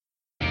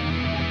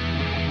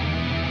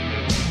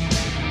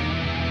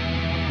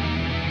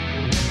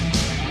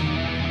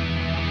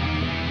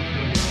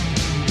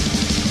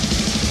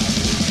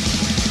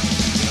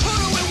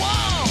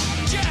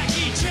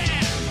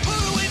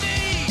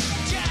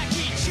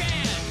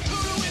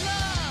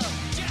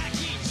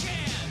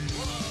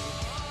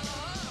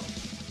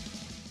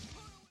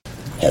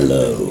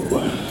Hello.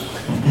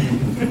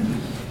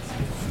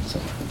 It's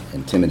an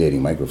intimidating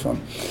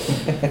microphone.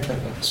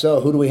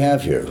 So, who do we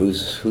have here?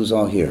 Who's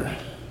all here?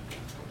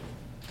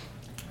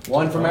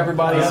 One from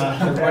everybody's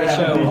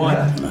show.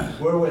 One.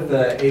 We're with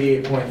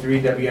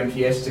 88.3 WMTS.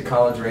 It's a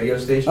college radio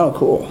station. Oh,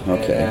 cool.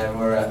 Okay. And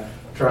we're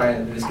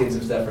trying to just get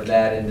some stuff for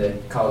that in the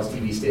college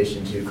TV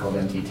station too, called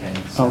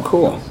MT10. Oh,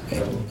 cool.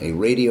 A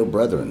radio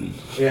brethren.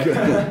 Yeah.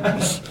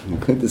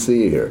 Good to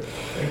see you here.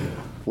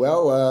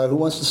 Well, who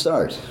wants to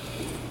start?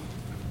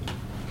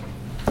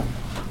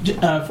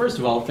 First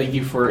of all, thank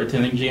you for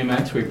attending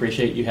GMX. We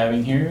appreciate you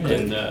having here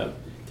and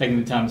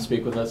taking the time to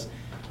speak with us.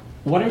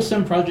 What are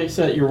some projects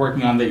that you're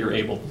working on that you're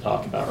able to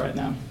talk about right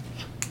now,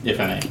 if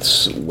any?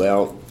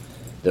 Well,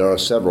 there are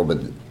several,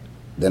 but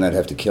then I'd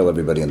have to kill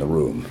everybody in the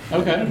room.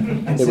 Okay.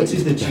 And since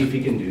he's the chief,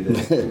 he can do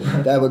this.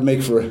 That would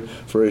make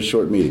for a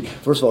short meeting.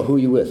 First of all, who are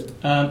you with?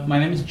 My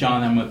name is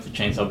John. I'm with the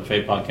Chainsaw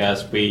Buffet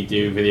podcast. We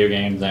do video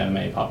games,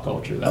 anime, pop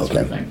culture, that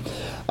sort of thing.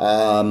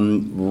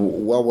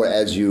 Well,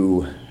 as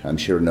you, I'm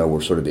sure, know,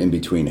 we're sort of in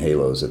between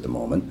Halos at the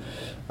moment.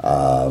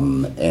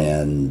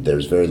 And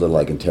there's very little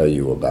I can tell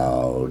you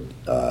about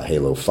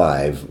Halo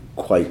 5,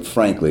 quite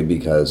frankly,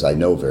 because I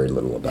know very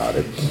little about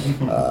it.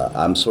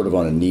 I'm sort of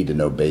on a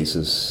need-to-know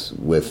basis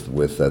with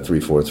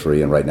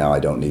 343, and right now I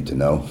don't need to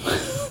know.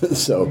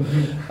 So,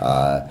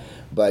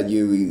 but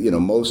you know,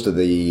 most of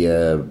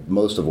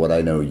what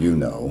I know, you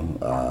know.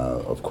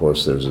 Of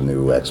course, there's a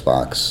new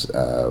Xbox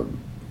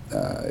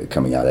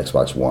coming out,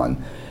 Xbox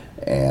One.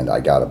 And I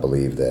got to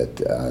believe that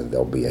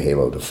there'll be a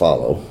Halo to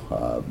follow,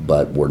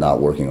 but we're not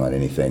working on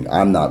anything.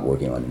 I'm not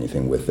working on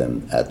anything with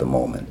them at the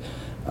moment.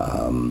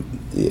 I'm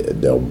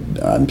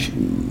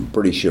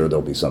pretty sure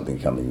there'll be something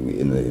coming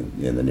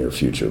in the near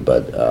future,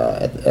 but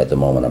at the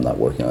moment I'm not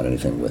working on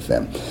anything with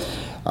them.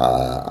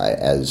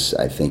 As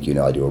I think you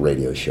know, I do a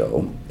radio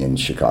show in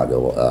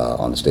Chicago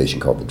on a station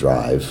called The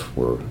Drive.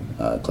 We're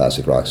a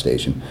classic rock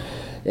station,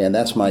 and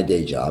that's my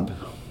day job,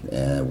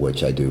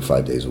 which I do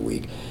 5 days a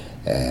week.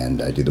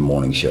 And I do the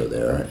morning show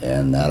there,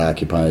 and that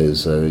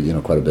occupies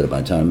quite a bit of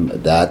my time.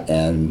 That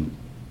and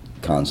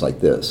cons like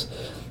this,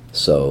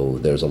 so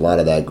there's a lot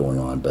of that going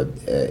on. But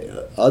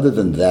other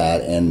than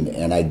that,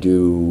 and I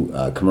do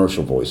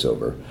commercial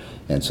voiceover,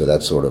 and so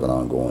that's sort of an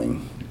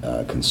ongoing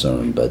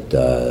concern. But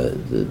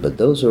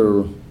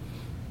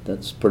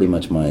that's pretty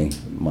much my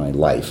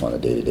life on a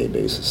day-to-day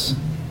basis.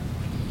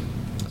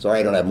 Sorry,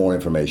 I don't have more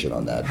information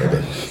on that.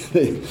 But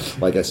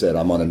like I said,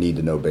 I'm on a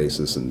need-to-know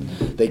basis, and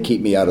they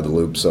keep me out of the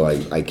loop, so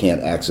I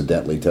can't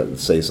accidentally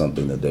say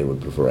something that they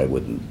would prefer I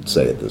wouldn't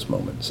say at this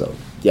moment. So,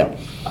 yeah.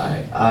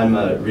 Hi, I'm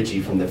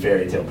Richie from the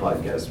Fairy Tale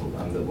podcast.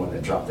 I'm the one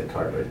that dropped the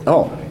card right there.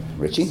 Oh,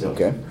 Richie? So,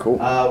 okay, cool.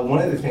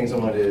 One of the things I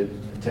wanted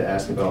to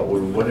ask about were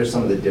what are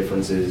some of the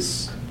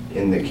differences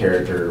in the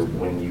character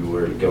when you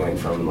were going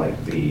from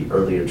like the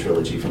earlier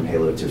trilogy from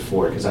Halo to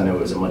 4, because I know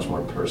it was a much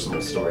more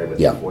personal story with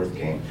the fourth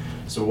game.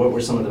 So what were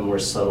some of the more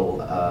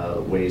subtle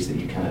ways that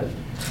you kind of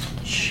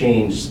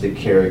changed the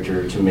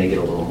character to make it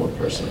a little more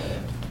personal?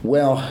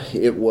 Well,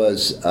 it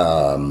was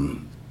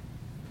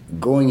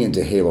going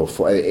into Halo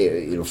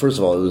 4. First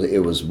of all, it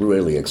was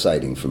really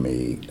exciting for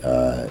me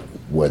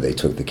where they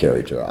took the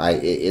character.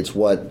 It's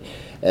what,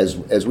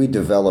 as we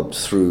developed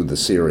through the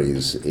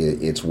series,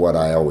 it's what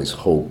I always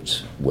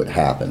hoped would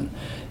happen,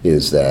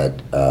 is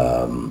that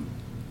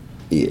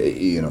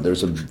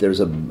there's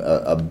a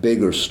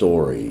bigger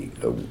story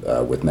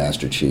with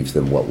Master Chief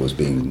than what was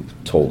being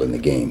told in the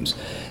games,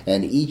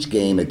 and each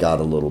game it got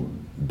a little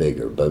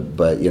bigger,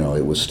 but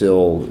it was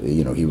still,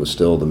 he was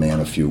still the man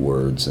of few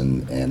words,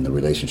 and the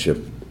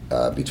relationship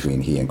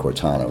between he and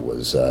Cortana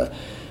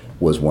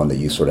was one that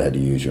you sort of had to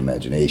use your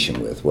imagination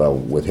with. Well,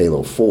 with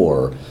Halo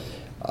 4.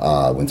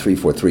 When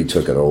 343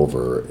 took it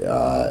over,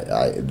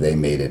 they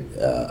made it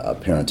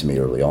apparent to me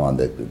early on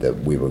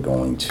that we were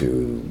going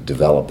to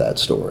develop that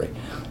story,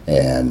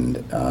 and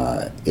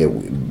the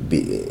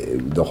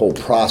whole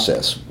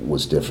process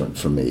was different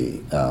for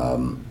me.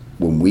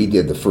 When we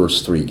did the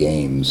first 3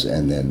 games,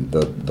 and then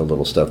the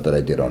little stuff that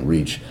I did on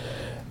Reach,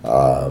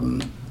 I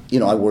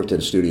worked at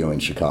a studio in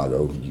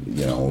Chicago.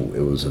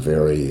 It was a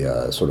very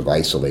sort of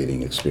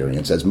isolating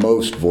experience, as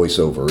most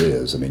voiceover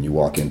is. I mean, you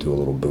walk into a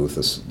little booth,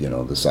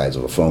 the size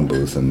of a phone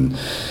booth, and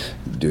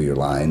do your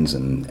lines,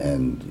 and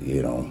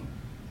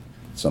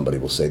somebody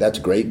will say, "That's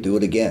great, do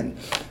it again,"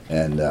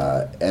 and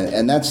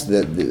that's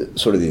the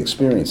sort of the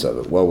experience of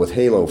it. Well, with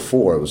Halo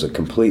 4, it was a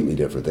completely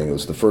different thing. It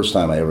was the first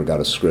time I ever got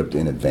a script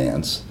in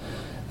advance.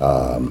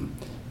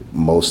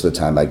 Most of the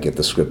time, I'd get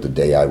the script the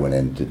day I went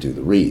in to do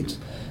the reads.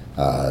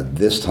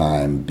 This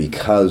time,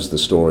 because the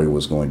story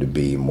was going to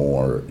be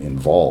more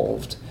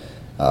involved,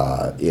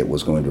 it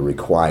was going to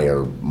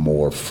require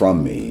more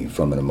from me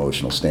from an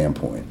emotional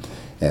standpoint.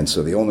 And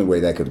so the only way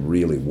that could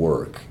really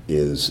work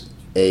is,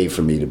 A,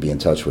 for me to be in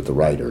touch with the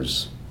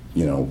writers,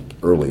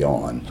 early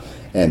on,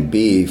 and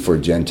B, for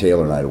Jen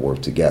Taylor and I to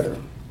work together,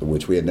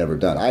 which we had never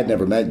done. I had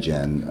never met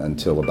Jen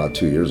until about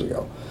 2 years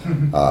ago.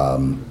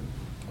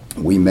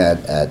 we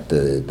met at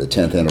the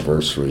 10th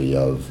anniversary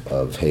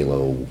of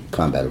Halo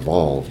Combat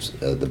Evolved,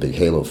 the big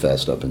Halo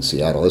Fest up in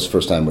Seattle. That's the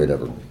first time we'd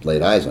ever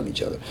laid eyes on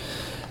each other.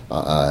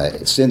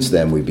 Since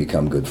then, we've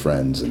become good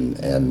friends, and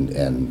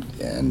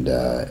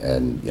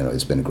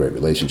it's been a great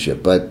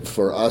relationship. But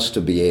for us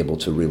to be able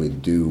to really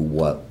do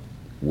what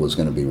was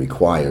going to be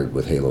required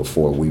with Halo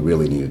 4, we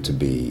really needed to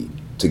be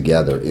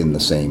together in the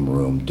same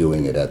room,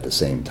 doing it at the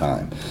same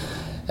time,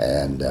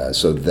 and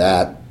so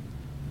that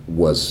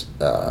was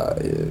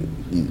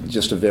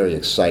just a very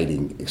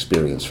exciting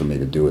experience for me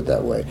to do it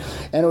that way,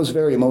 and it was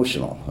very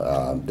emotional.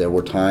 There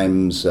were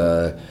times.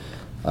 The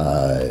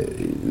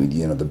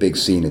big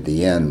scene at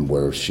the end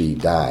where she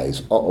dies.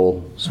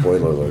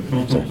 Spoiler alert.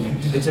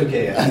 It's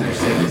okay. I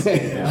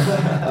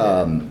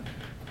understand.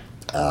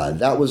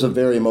 That was a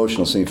very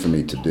emotional scene for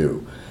me to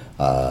do.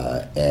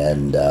 I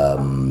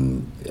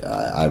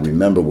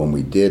remember when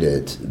we did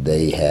it,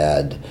 they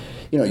had,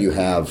 you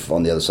have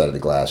on the other side of the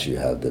glass, you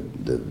have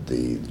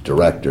the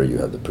director, you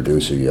have the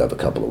producer, you have a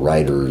couple of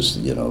writers,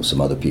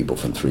 some other people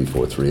from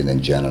 343, and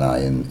then Jen and I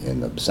in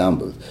the sound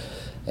booth.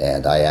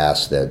 And I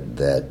asked that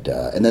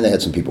and then they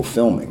had some people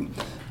filming.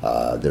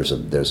 There's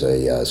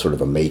a sort of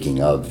a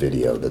making of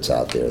video that's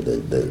out there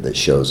that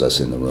shows us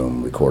in the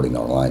room recording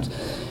our lines.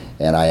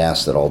 And I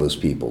asked that all those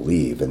people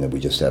leave, and that we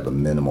just have a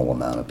minimal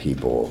amount of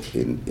people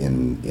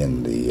in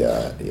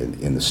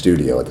the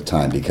studio at the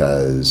time,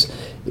 because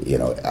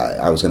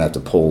I was going to have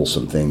to pull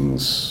some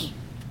things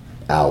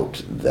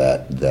out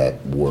that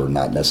were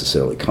not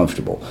necessarily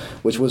comfortable,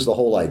 which was the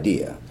whole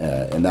idea,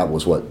 and that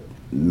was what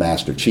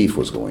Master Chief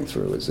was going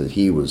through, is that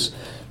he was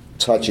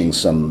touching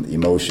some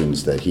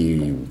emotions that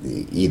he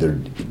either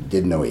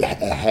didn't know he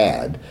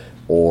had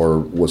or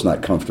was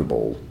not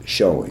comfortable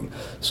showing.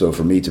 So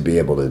for me to be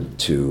able to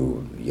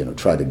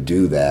try to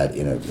do that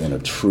in a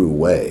true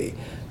way,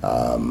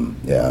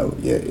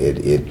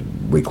 it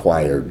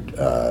required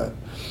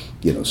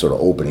sort of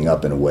opening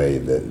up in a way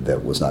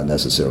that was not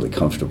necessarily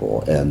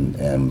comfortable,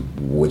 and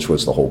which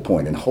was the whole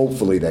point. And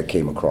hopefully that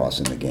came across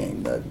in the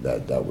game.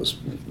 That was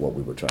what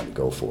we were trying to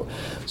go for.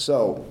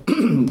 So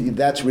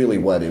that's really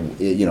what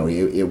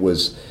it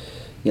was.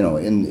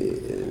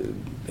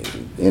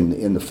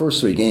 In the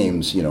first three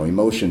games,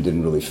 emotion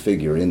didn't really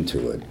figure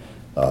into it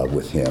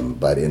with him,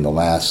 but in the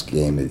last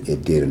game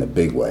it did in a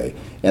big way.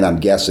 And I'm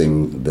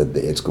guessing that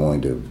it's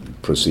going to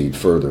proceed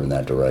further in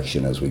that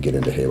direction as we get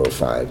into Halo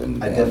 5.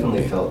 I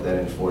definitely felt that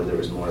in 4 there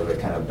was more of a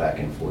kind of back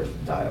and forth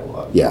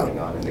dialogue going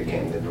on in the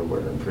game than there were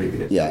in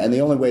previous. Yeah, and the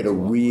only way to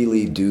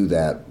really do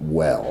that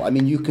well, I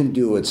mean, you can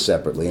do it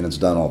separately, and it's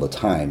done all the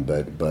time,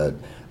 but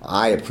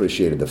I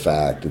appreciated the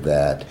fact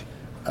that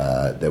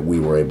we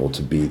were able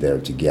to be there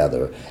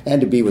together,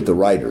 and to be with the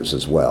writers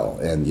as well,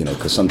 and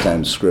because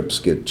sometimes scripts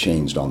get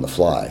changed on the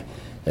fly.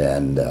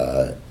 And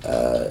so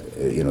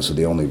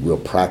the only real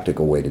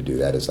practical way to do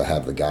that is to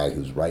have the guy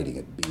who's writing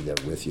it be there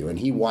with you, and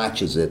he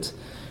watches it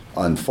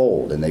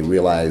unfold, and they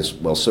realize,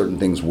 well, certain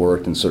things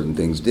worked and certain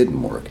things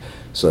didn't work,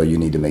 so you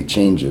need to make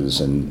changes,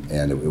 and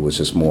it was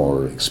just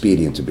more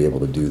expedient to be able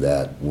to do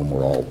that when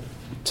we're all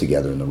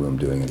together in the room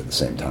doing it at the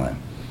same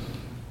time.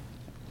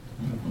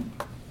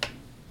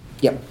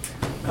 Yep.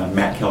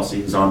 Matt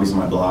Kelsey, Zombies on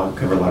my blog,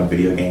 cover a lot of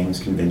video games,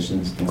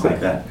 conventions, things like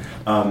that.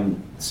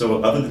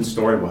 So other than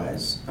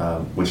story-wise,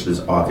 which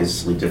is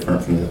obviously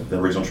different from the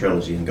original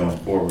trilogy and going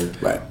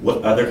forward, right,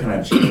 what other kind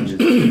of changes or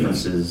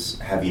differences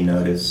have you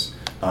noticed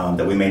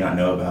that we may not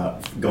know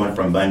about going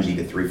from Bungie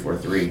to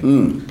 343?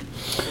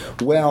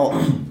 Well,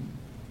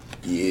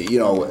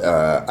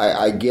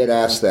 I get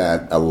asked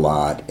that a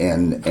lot,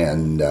 and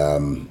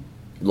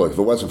look, if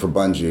it wasn't for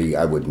Bungie,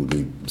 I wouldn't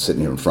be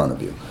sitting here in front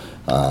of you.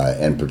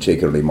 And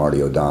particularly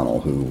Marty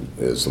O'Donnell, who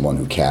is the one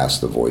who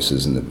cast the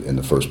voices in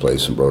the first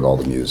place and wrote all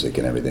the music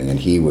and everything. And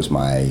he was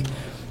my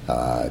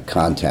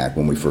contact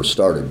when we first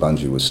started.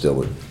 Bungie was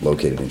still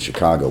located in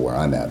Chicago, where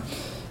I'm at.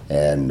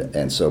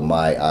 And so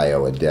I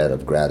owe a debt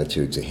of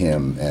gratitude to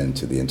him and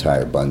to the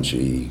entire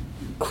Bungie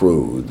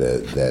crew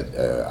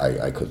that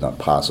I could not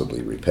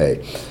possibly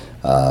repay.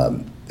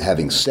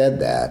 Having said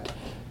that,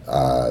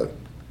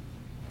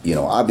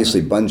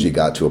 obviously Bungie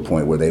got to a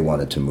point where they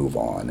wanted to move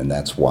on, and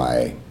that's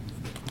why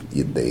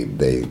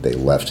they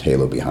left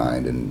Halo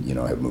behind and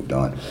have moved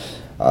on.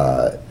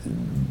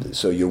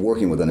 So you're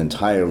working with an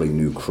entirely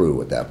new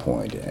crew at that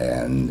point,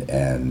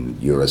 and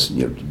you're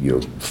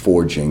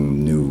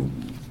forging new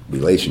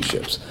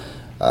relationships.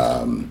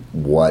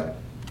 What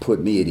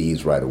put me at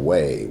ease right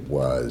away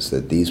was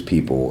that these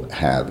people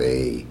have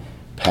a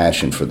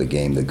passion for the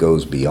game that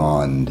goes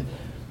beyond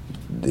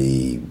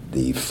the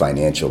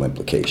financial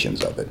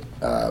implications of it.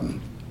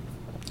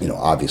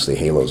 Obviously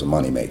Halo's a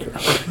moneymaker.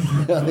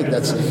 I think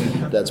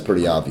that's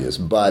pretty obvious.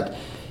 But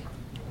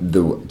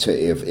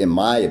in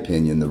my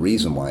opinion, the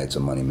reason why it's a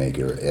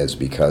moneymaker is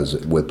because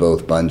with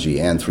both Bungie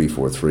and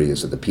 343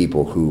 is that the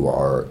people who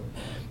are,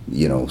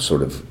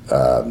 sort of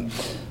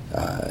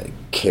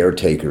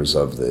caretakers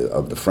of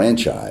the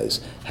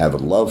franchise have a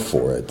love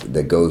for it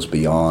that goes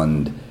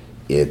beyond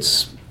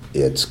its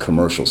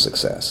commercial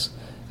success.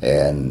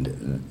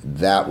 And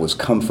that was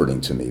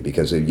comforting to me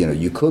because,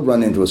 you could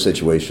run into a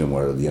situation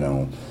where,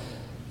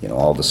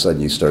 all of a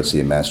sudden you start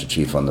seeing Master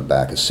Chief on the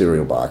back of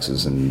cereal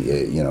boxes, and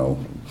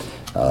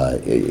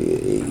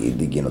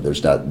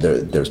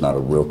there's not a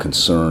real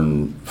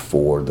concern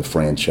for the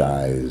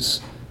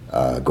franchise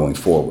going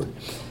forward.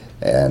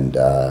 And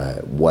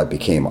what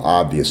became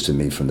obvious to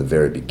me from the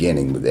very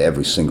beginning, with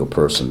every single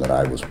person that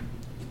I was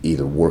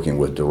either working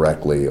with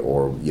directly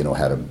or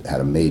had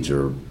a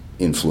major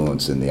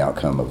influence in the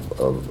outcome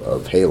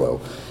of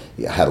Halo,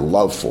 had a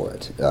love for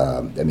it.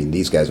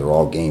 These guys are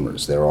all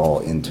gamers. They're all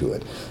into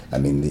it.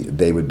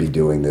 They would be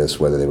doing this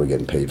whether they were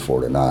getting paid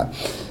for it or not.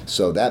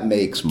 So that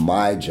makes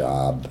my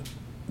job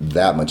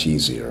that much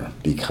easier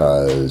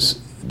because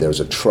there's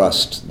a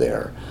trust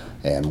there.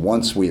 And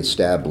once we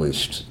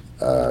established,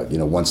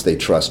 once they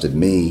trusted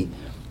me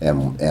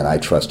and I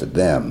trusted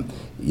them,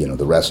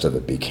 the rest of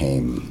it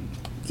became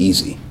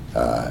easy.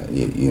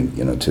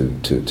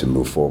 To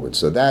move forward.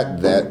 So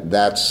that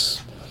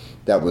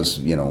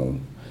was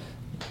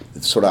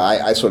sort of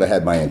I sort of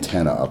had my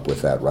antenna up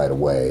with that right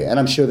away, and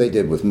I'm sure they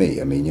did with me.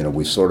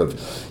 We sort of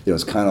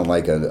it's kind of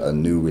like a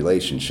new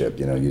relationship.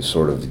 You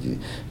sort of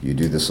you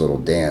do this little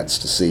dance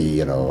to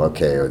see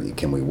okay,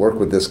 can we work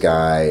with this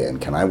guy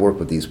and can I work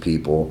with these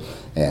people,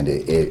 and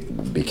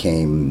it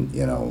became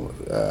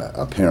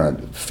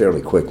apparent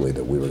fairly quickly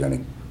that we were going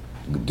to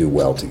do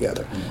well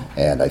together,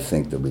 and I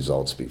think the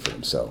results speak for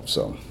themselves.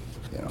 So,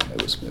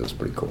 it was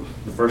pretty cool.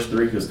 The first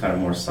 3 was kind of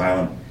more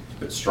silent,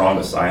 but strong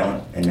but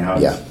silent, and now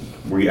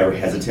were you ever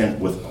hesitant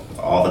with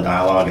all the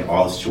dialogue and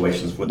all the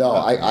situations? No,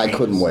 I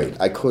couldn't wait.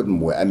 I couldn't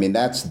wait.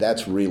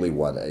 That's really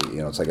what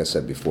it's like I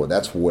said before.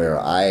 That's where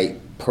I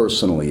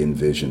personally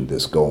envisioned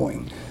this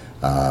going.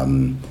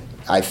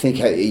 I think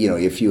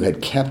if you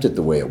had kept it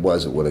the way it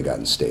was, it would have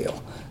gotten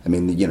stale.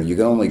 You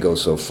can only go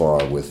so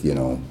far with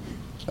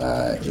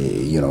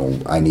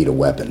I need a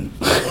weapon.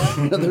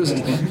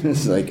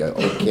 It's like,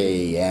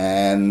 okay,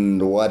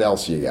 and what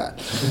else you got?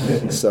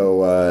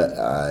 So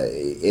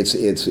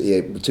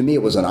to me,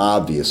 it was an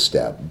obvious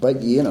step,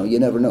 but you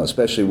never know,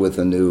 especially with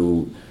a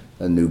new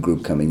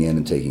group coming in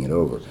and taking it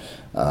over.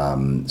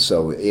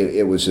 So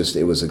it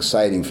was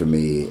exciting for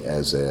me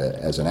as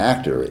an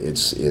actor.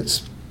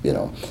 It's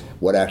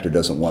what actor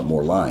doesn't want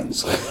more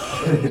lines?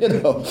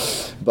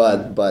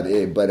 But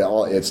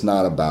it's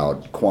not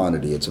about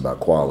quantity; it's about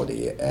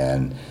quality,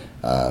 and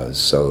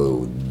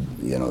so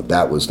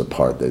that was the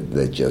part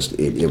that just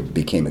it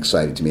became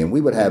exciting to me. And we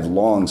would have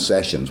long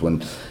sessions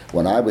when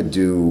I would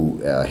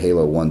do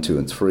Halo 1, 2,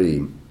 and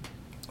 3.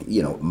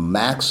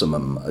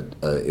 Maximum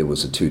it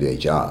was a 2-day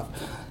job.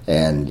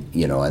 And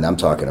and I'm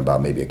talking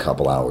about maybe a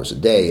couple hours a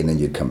day, and then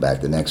you'd come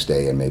back the next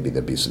day, and maybe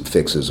there'd be some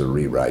fixes or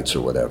rewrites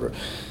or whatever,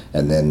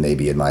 and then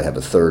maybe it might have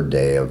a third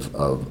day of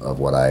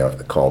what I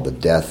call the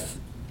death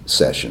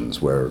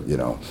sessions, where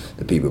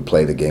the people who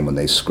play the game, when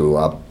they screw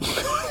up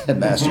and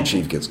Master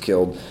Chief gets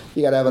killed,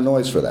 you got to have a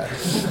noise for that.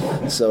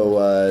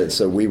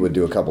 So we would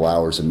do a couple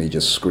hours of me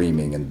just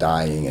screaming and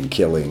dying and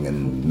killing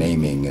and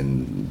maiming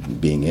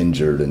and being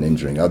injured and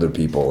injuring other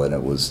people, and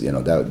it was it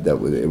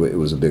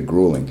was a bit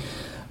grueling.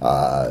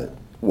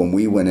 When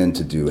we went in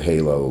to do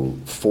Halo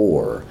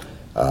 4,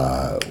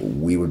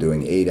 we were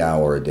doing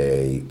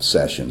 8-hour-a-day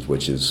sessions,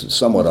 which is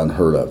somewhat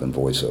unheard of in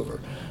voiceover.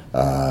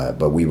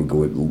 But we would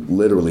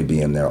literally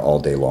be in there all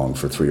day long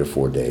for 3 or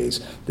 4 days.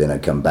 Then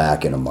I'd come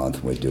back in a month,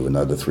 and we'd do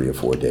another 3 or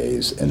 4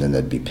 days, and then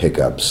there'd be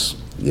pickups,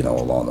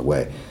 along the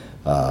way.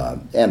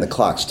 And the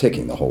clock's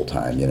ticking the whole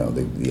time.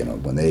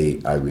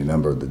 I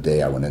remember the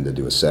day I went in to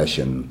do a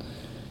session,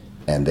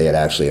 and they had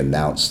actually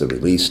announced the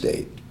release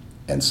date.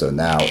 And so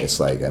now it's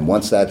like, and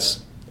once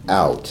that's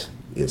out,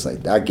 it's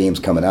like that game's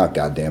coming out.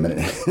 God damn it,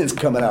 it's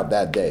coming out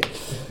that day,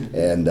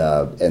 and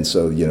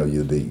so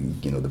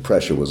the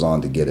pressure was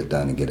on to get it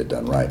done and get it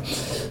done right.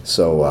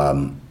 So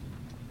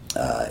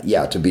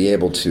to be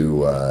able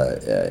to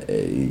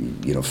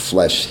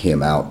flesh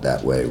him out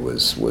that way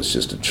was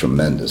just a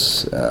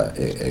tremendous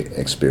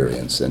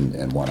experience,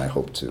 and one I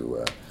hope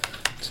to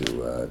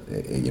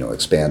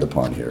expand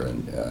upon here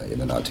in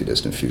the not too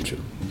distant future.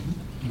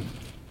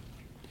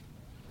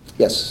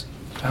 Yes.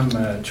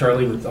 I'm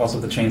Charlie, with also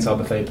the Chainsaw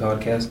Buffet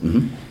podcast,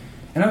 Mm-hmm.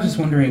 and I was just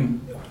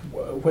wondering,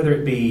 whether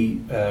it be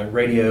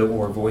radio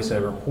or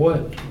voiceover,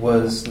 what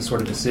was the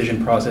sort of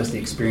decision process, the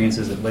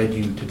experiences that led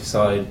you to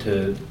decide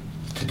to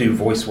do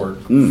voice work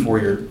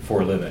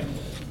for a living?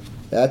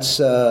 That's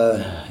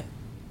my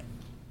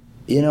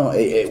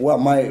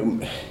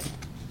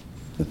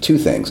two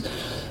things.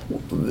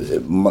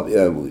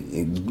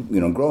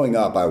 Growing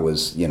up, I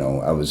was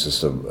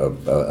just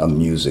a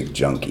music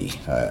junkie.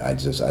 I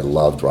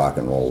loved rock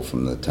and roll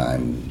from the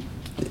time,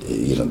 the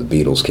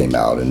Beatles came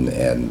out, and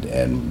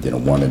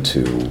wanted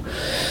to,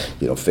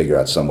 figure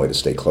out some way to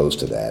stay close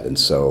to that. And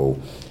so,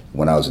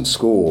 when I was in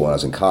school, when I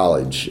was in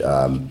college,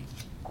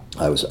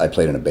 I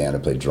played in a band. I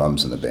played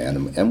drums in the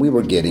band, and we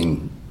were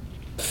getting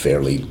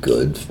fairly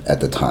good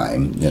at the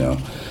time,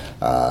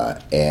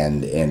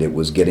 and it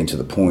was getting to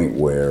the point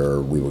where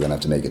we were going to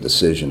have to make a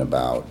decision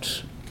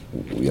about,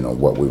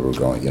 what we were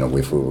going,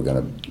 if we were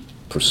going to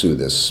pursue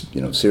this,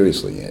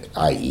 seriously,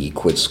 i.e.,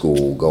 quit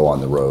school, go on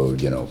the road,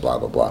 blah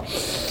blah blah,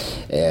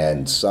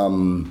 and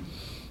some.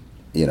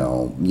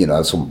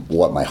 That's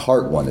what my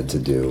heart wanted to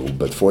do.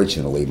 But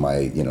fortunately,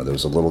 there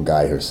was a little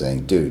guy here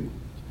saying, "Dude,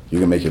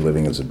 you're gonna make your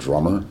living as a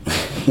drummer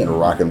in a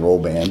rock and roll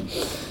band."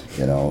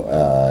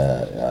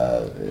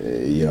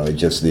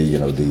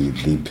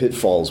 The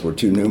pitfalls were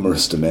too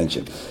numerous to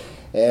mention.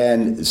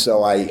 And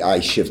so I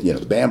shifted.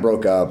 The band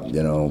broke up.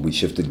 We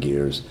shifted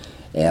gears,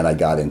 and I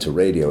got into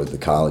radio at the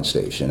college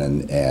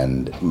station.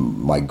 And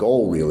my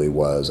goal really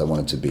was I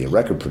wanted to be a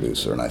record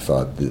producer. And I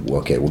thought,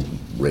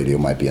 radio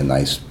might be a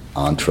nice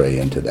entree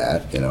into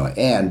that,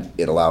 and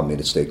it allowed me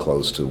to stay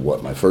close to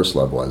what my first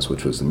love was,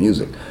 which was the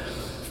music.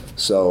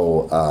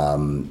 So,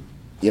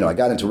 I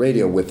got into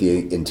radio with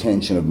the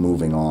intention of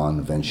moving on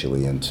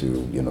eventually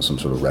into, some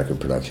sort of record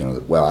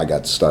production. Well, I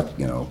got stuck,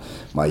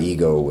 my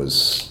ego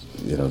was,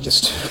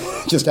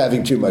 just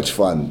having too much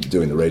fun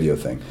doing the radio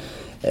thing.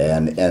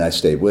 And I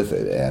stayed with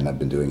it, and I've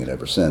been doing it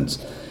ever since.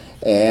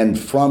 And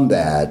from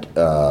that,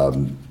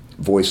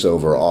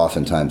 voiceover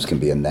oftentimes can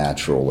be a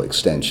natural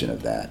extension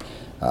of that.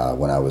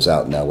 When I was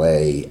out in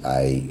LA,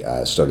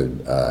 I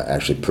started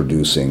actually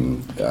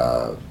producing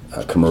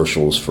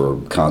commercials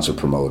for concert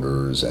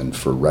promoters and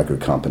for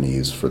record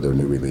companies for their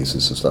new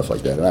releases and stuff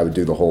like that. And I would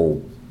do the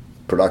whole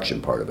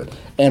production part of it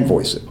and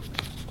voice it.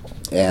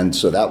 And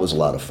so that was a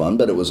lot of fun,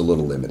 but it was a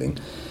little limiting.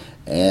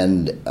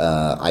 And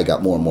I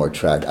got more and more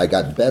attracted. I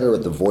got better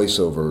at the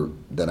voiceover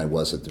than I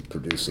was at the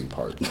producing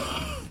part.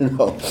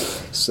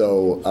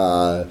 So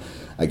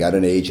I got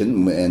an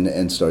agent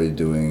and started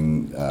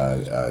doing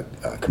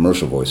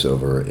commercial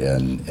voiceover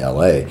in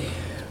L.A.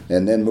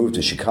 and then moved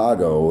to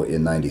Chicago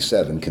in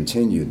 '97,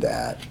 continued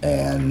that.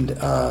 And,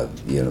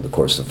 of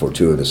course, the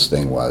fortuitous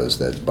thing was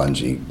that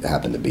Bungie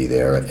happened to be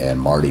there, and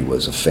Marty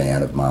was a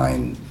fan of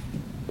mine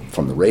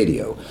from the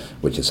radio,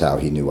 which is how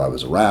he knew I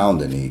was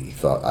around, and he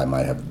thought I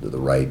might have the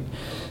right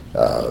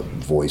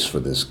voice for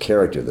this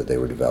character that they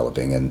were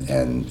developing,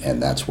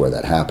 and that's where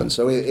that happened.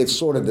 So it's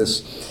sort of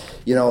this...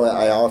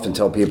 I often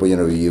tell people,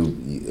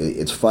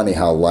 it's funny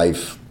how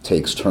life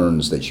takes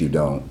turns that you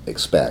don't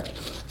expect.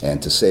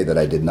 And to say that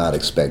I did not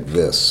expect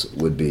this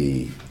would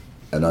be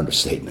an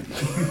understatement.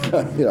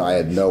 I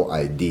had no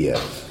idea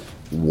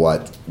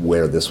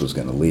where this was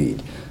going to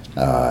lead.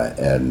 But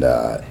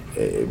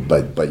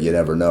you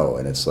never know.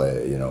 And it's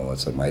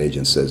like my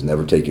agent says,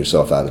 never take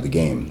yourself out of the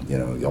game.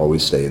 You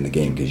always stay in the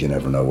game because you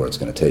never know where it's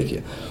going to take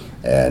you.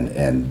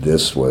 And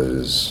this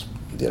was...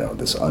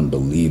 this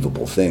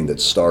unbelievable thing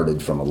that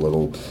started from a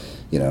little,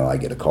 I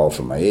get a call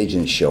from my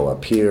agent, show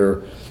up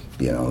here,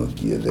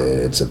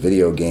 it's a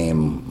video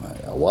game.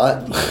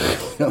 What?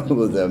 I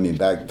mean,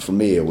 back for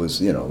me, it was,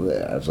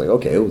 I was like,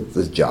 okay, it was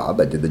the job.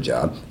 I did the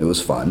job. It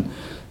was fun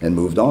and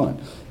moved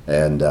on.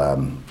 And,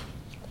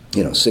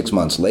 6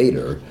 months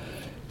later,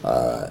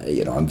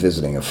 I'm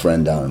visiting a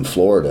friend down in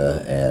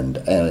Florida, and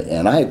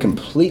I had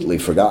completely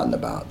forgotten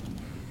about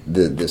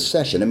this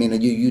session. I mean,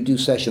 you do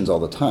sessions all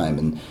the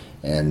time,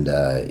 and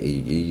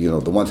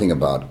the one thing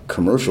about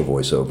commercial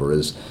voiceover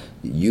is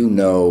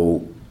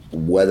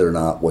whether or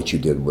not what you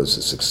did was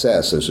a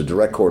success. There's a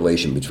direct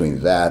correlation between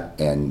that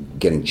and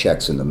getting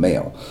checks in the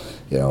mail.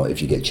 If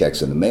you get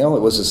checks in the mail,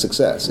 it was a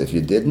success. If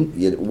you didn't,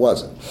 it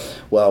wasn't.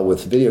 Well,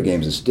 with video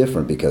games, it's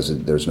different because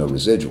there's no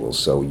residuals.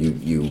 So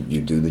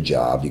you do the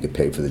job, you get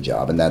paid for the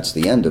job, and that's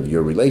the end of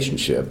your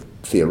relationship,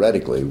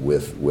 theoretically,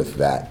 with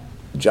that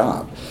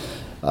job.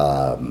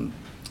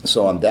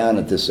 So I'm down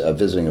at this,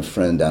 visiting a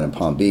friend down in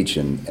Palm Beach,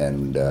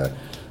 and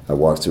I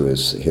walked through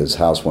his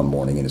house one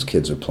morning, and his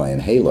kids are playing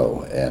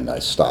Halo, and I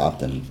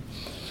stopped, and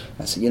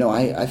I said,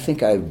 I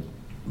think I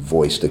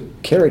voiced a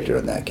character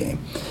in that game.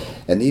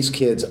 And these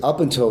kids, up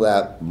until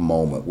that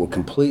moment, were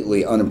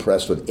completely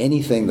unimpressed with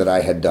anything that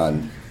I had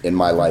done in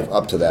my life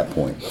up to that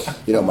point.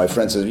 My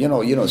friend says,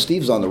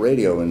 Steve's on the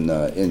radio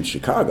in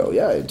Chicago.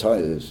 Yeah, it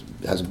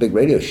has a big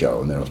radio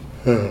show, and they're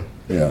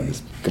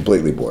just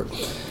completely bored.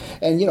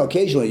 And,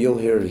 occasionally you'll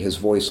hear his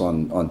voice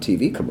on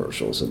TV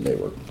commercials, and they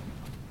were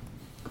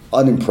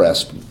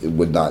unimpressed. It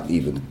would not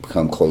even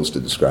come close to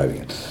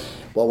describing it.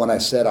 Well, when I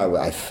said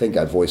I think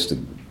I voiced a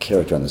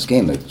character on this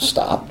game, they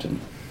stopped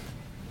and,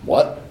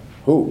 what?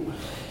 Who?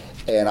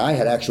 And I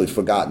had actually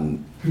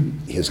forgotten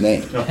his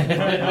name.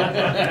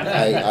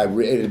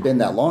 It had been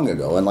that long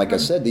ago, and like I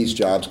said, these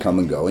jobs come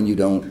and go, and you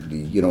don't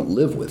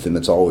live with them.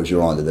 It's always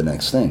you're on to the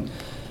next thing.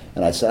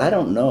 And I said, I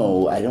don't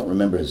know, I don't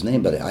remember his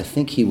name, but I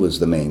think he was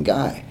the main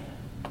guy.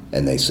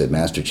 And they said,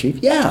 Master Chief?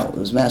 Yeah, it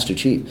was Master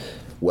Chief.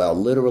 Well,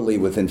 literally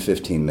within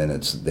 15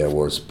 minutes, there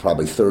was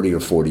probably 30 or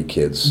 40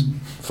 kids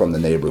from the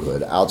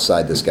neighborhood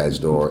outside this guy's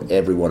door,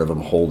 every one of them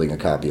holding a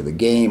copy of the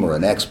game or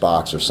an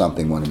Xbox or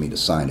something, wanting me to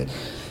sign it.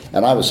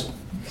 And I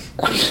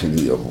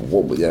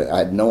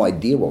had no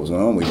idea what was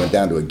going on. We went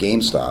down to a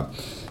GameStop,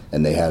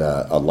 and they had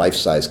a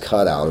life-size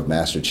cutout of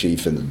Master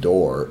Chief in the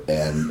door,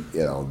 and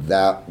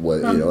that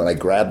was and I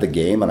grabbed the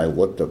game and I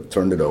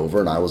turned it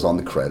over, and I was on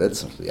the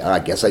credits. Yeah, I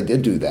guess I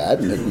did do that,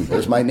 and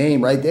there's my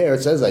name right there.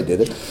 It says I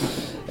did it,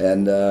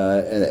 and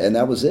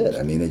that was it.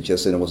 I mean, it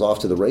was off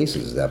to the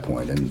races at that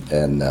point,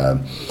 and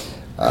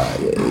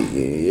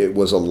it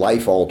was a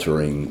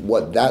life-altering.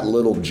 What that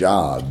little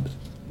job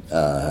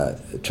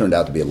turned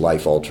out to be a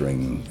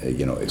life-altering,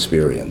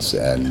 experience,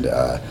 and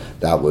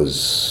that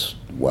was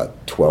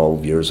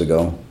 12 years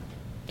ago,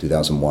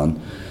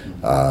 2001.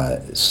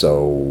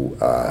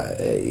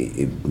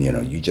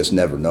 You just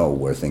never know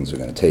where things are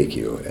going to take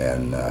you,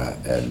 and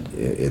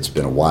it's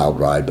been a wild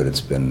ride, but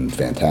it's been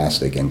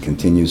fantastic and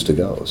continues to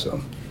go. So,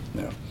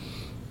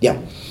 yeah.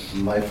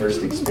 My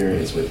first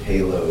experience with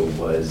Halo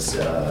was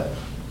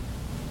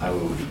I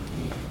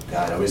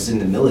was in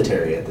the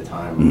military at the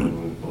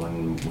time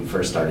when we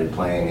first started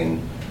playing,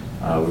 and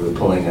we were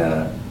pulling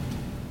a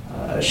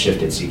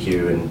shift at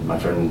CQ, and my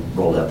friend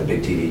rolled out the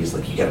big TV. He's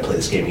like, "You got to play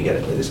this game. You got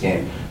to play this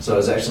game." So I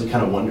was actually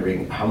kind of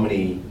wondering how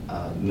many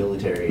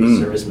military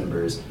service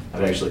members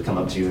have actually come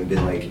up to you and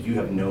been like, "You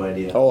have no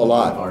idea a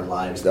lot of our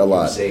lives a that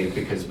lot you've saved,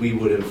 because we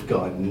would have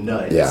gone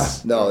nuts." Yeah,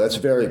 no, that's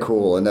very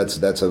cool, and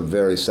that's a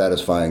very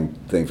satisfying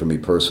thing for me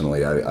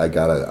personally. I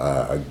got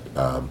a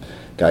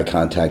guy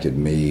contacted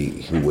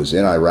me who was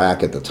in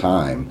Iraq at the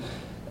time,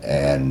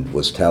 and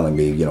was telling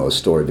me, a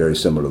story very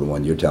similar to the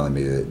one you're telling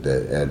me,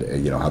 that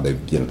how they,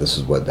 this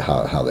is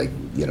how they,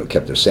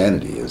 kept their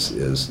sanity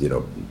is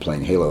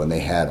playing Halo, and they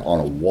had on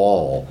a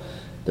wall,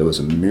 there was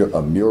a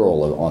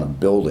mural on a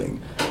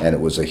building, and it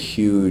was a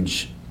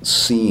huge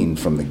scene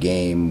from the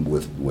game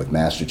with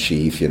Master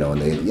Chief, and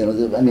they,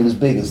 as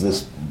big as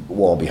this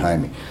wall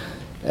behind me.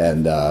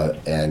 And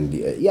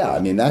yeah, I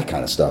mean, that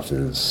kind of stuff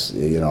is,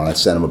 and I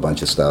sent him a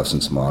bunch of stuff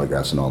and some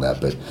autographs and all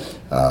that, but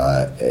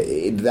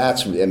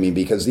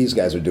because these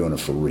guys are doing it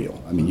for real.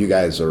 I mean, you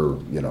guys are,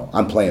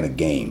 I'm playing a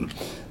game.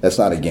 That's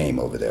not a game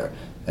over there.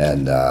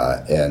 And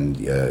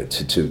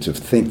to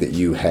think that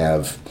you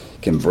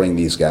can bring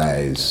these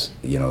guys,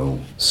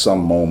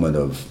 some moment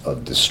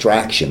of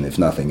distraction, if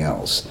nothing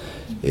else,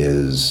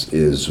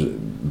 is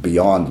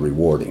beyond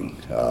rewarding.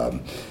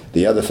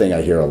 The other thing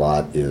I hear a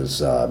lot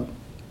is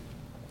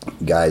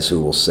guys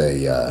who will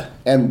say,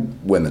 and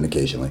women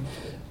occasionally,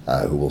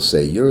 who will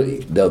say,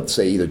 they'll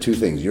say either two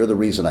things: you're the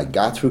reason I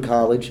got through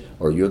college,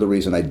 or you're the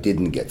reason I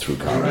didn't get through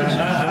college.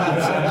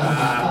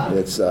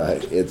 It's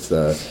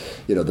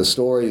the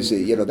stories,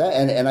 that,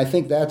 and I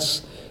think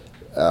that's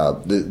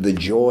the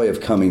joy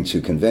of coming to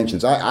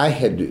conventions. I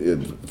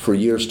had for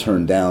years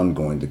turned down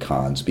going to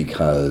cons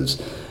because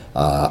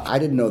I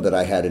didn't know that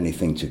I had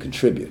anything to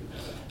contribute.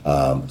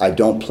 I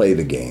don't play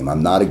the game.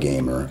 I'm not a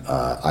gamer.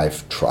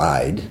 I've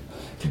tried.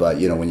 But,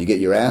 when you get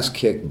your ass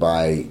kicked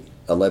by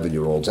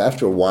 11-year-olds,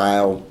 after a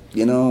while,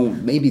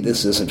 maybe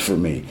this isn't for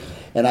me.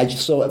 And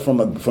so from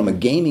a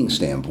gaming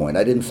standpoint,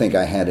 I didn't think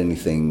I had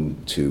anything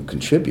to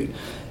contribute.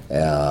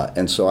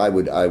 And so I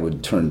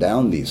would turn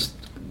down these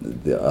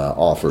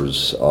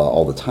offers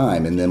all the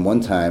time. And then one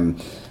time,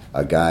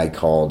 a guy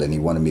called and he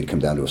wanted me to come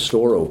down to a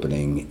store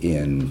opening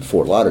in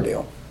Fort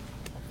Lauderdale.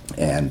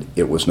 And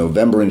it was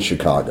November in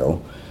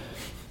Chicago.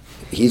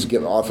 He's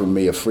offered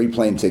me a free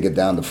plane ticket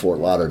down to Fort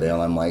Lauderdale.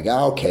 I'm like,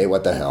 okay,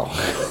 what the hell?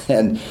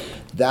 And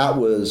that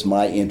was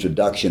my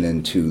introduction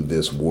into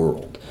this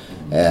world.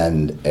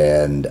 And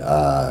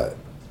I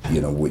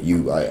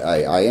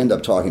end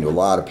up talking to a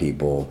lot of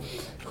people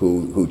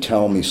who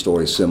tell me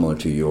stories similar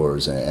to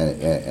yours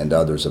and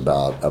others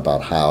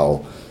about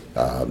how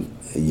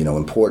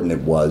important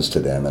it was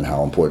to them and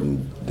how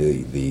important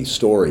the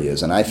story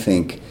is. And I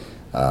think,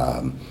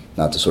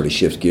 not to sort of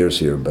shift gears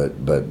here,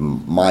 but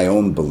my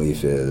own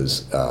belief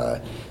is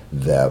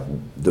that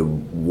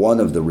one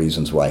of the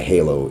reasons why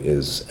Halo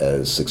is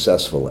as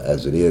successful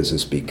as it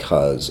is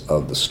because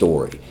of the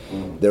story.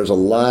 There's a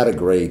lot of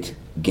great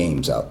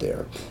games out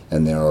there,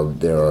 and there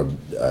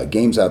are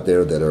games out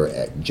there that are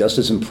just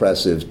as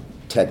impressive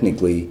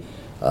technically,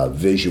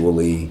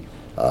 visually.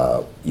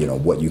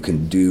 What you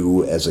can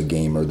do as a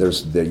gamer.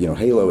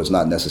 Halo is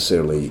not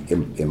necessarily,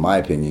 in my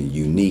opinion,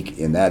 unique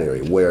in that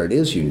area. Where it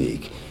is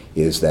unique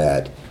is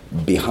that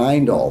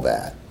behind all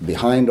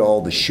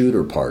the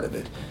shooter part of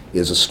it,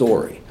 is a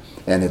story,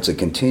 and it's a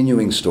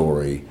continuing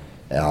story.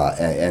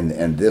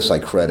 And this I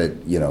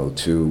credit,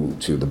 to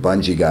the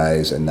Bungie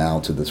guys and now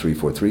to the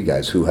 343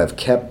 guys who have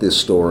kept this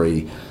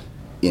story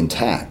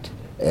intact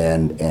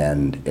and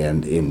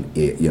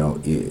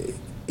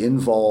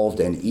involved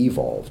and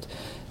evolved,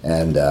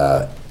 and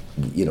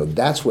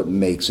that's what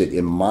makes it,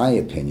 in my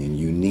opinion,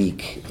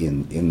 unique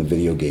in the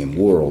video game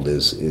world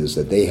is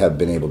that they have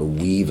been able to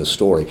weave a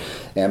story.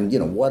 And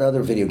what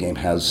other video game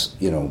has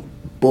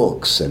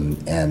books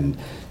and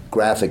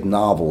graphic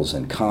novels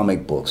and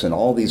comic books and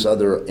all these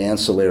other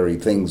ancillary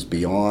things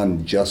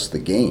beyond just the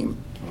game?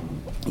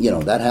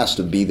 That has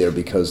to be there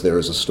because there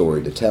is a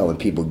story to tell and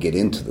people get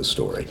into the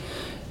story.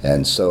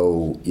 And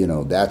so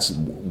that's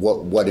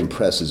what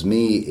impresses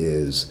me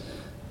is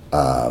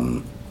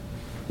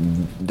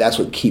that's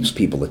what keeps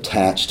people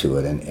attached to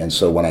it. And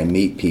so when I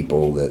meet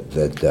people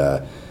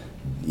that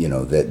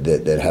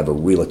that have a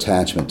real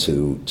attachment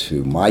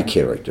to my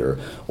character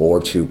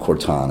or to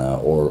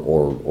Cortana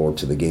or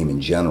to the game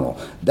in general.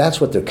 That's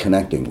what they're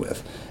connecting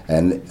with,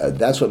 and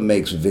that's what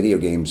makes video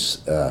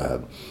games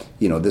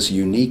this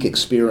unique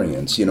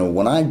experience.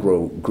 When I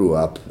grew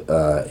up,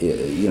 that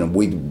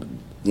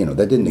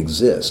didn't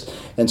exist,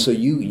 and so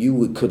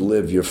you could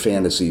live your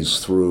fantasies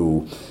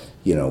through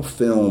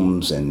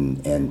films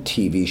and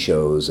TV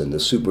shows and the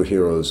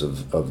superheroes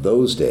of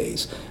those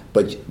days,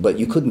 but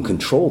you couldn't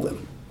control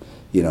them.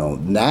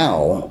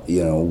 Now,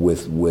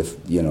 with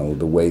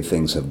the way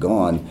things have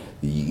gone,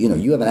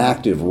 you have an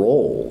active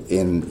role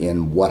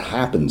in what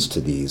happens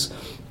to these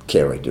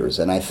characters,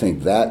 and I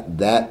think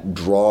that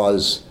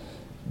draws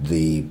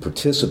the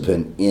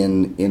participant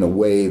in a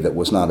way that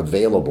was not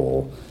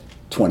available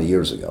 20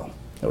 years ago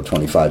or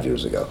 25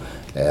 years ago,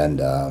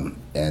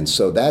 and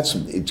so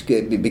it's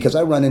good because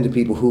I run into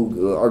people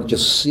who are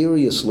just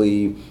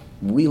seriously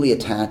really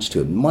attached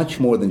to it, much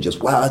more than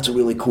just, wow, that's a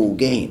really cool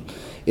game.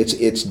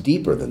 It's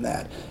deeper than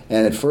that.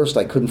 And at first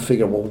I couldn't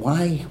figure, well,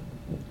 why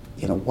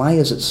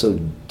is it so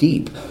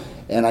deep?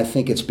 And I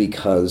think it's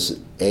because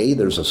A,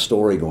 there's a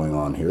story going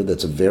on here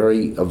that's a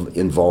very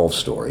involved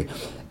story,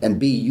 and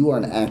B, you are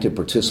an active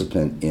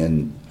participant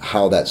in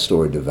how that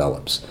story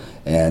develops.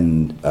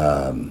 And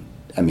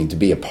to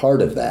be a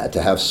part of that,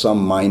 to have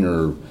some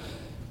minor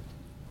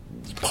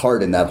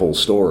part in that whole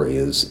story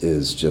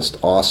is just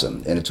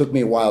awesome. And it took me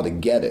a while to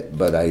get it,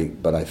 but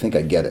I think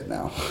I get it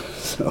now.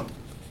 So.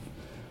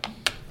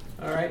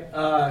 All right,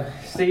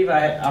 Steve,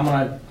 I'm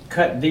going to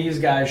cut these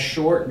guys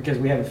short because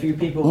we have a few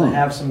people that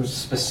have some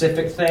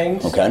specific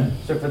things. Okay.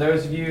 So for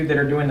those of you that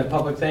are doing the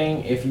public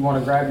thing, if you want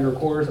to grab your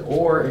recorders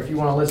or if you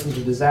want to listen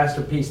to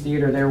Disaster Piece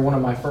Theater, they were one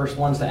of my first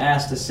ones to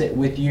ask to sit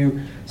with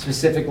you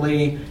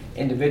specifically,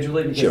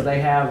 individually, because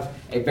they have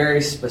a very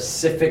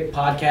specific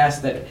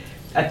podcast that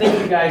I think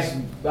you guys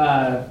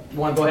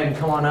want to go ahead and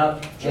come on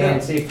up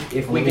and see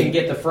if we can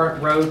get the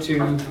front row to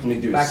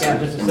back out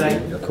just a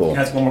second. Cool. Can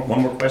I ask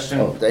one more question?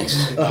 Oh,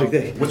 thanks.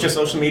 What's your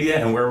social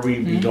media and where are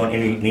we doing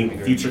any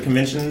future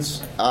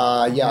conventions?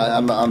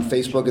 I'm on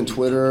Facebook and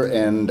Twitter,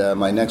 and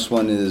my next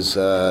one is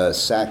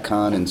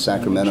SACCon in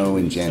Sacramento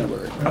in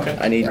January. Okay.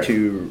 I need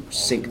to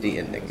sync the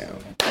ending now.